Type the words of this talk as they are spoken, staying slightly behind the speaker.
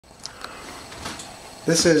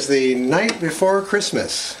This is the night before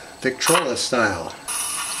Christmas, Victrola style.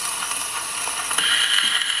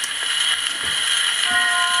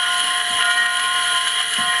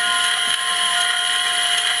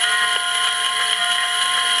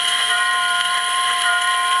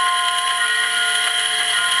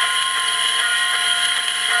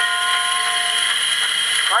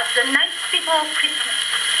 Was the night before Christmas,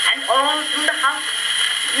 and all through the house,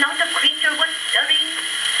 not a creature was stirring,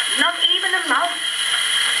 not even a mouse.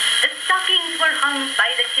 The stockings were hung by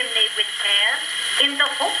the chimney with care, in the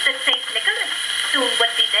hope that St. Nicholas soon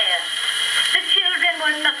would be there. The children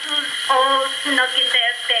were nestled all snug in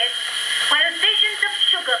their beds, while visions of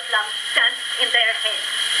sugar plums danced in their heads.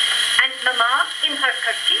 And Mamma in her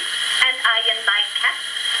kerchief, and I in my cap,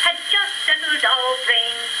 had just settled our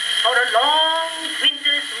brains for a long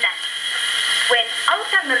winter's nap. When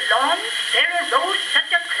out on the lawn there arose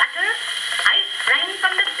such a clatter, I sprang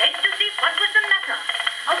from the bed to see what was the matter.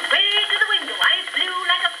 Away to the window I flew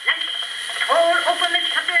like a flash, tore open the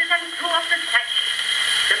shutters and threw up the sash.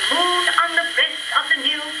 The moon on the breast of the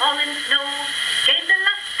new fallen snow gave the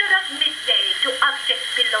luster of midday to objects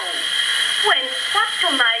below. When what to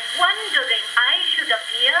my wondering eye should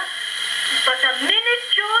appear but a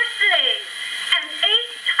miniature sleigh and 8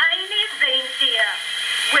 tiny reindeer,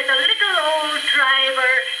 with a little old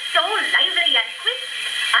driver so lively and quick,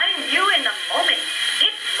 I knew in a moment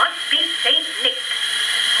it must be Saint Nick.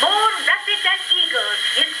 More rapid than eagles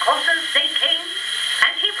his coursers they came,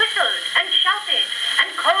 and he whistled and shouted and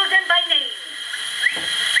called them by name.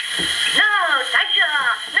 Now Dasher,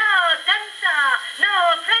 now Dancer,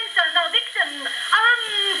 now Prancer, now Vixen, on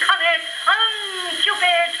Comet, on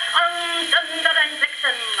Cupid, on Thunder and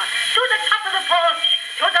Vixen, to the top of the porch,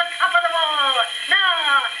 to the top of the wall.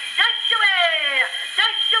 Now dash away,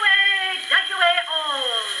 dash away, dash away all.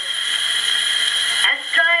 As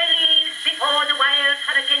dry leaves before the wild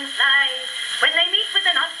hurricane fly, when they meet with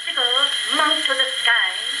an obstacle, mount to the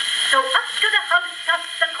sky. So up to the housetop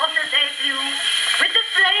the coursers they flew, with the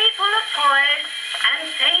sleigh full of toys, and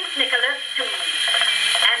Saint Nicholas too.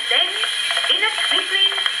 And then, in a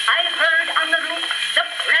twinkling, I heard on the roof the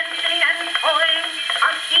prancing and pawing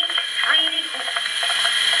of each tiny hoof.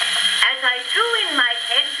 As I drew in my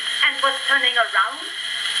head and was turning around,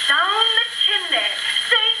 down the chimney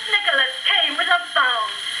Saint Nicholas came with a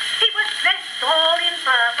bound. He was dressed all in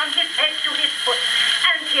fur from his head to his foot,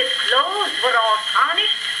 and his clothes were all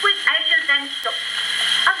tarnished with ashes and soot.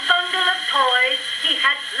 A bundle of toys he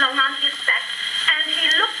had flung on his back, and he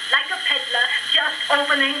looked like a peddler just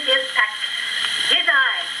opening his pack. His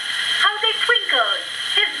eyes, how they twinkled,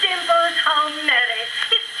 his dimples how merry,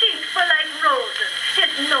 his cheeks were like roses,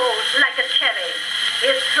 his nose like a cherry.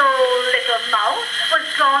 His droll little mouth was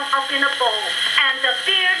drawn up in a bow, and the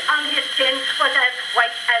beard on his chin was as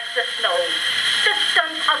white as the snow. The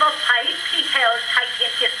stump of a pipe he held tight in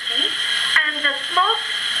his teeth, and the smoke,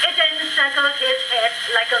 it encircled his head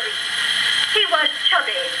like a wreath. He was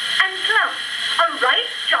chubby and plump, a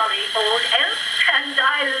right jolly old elf, and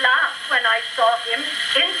I laughed when I saw him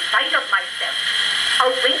in sight of my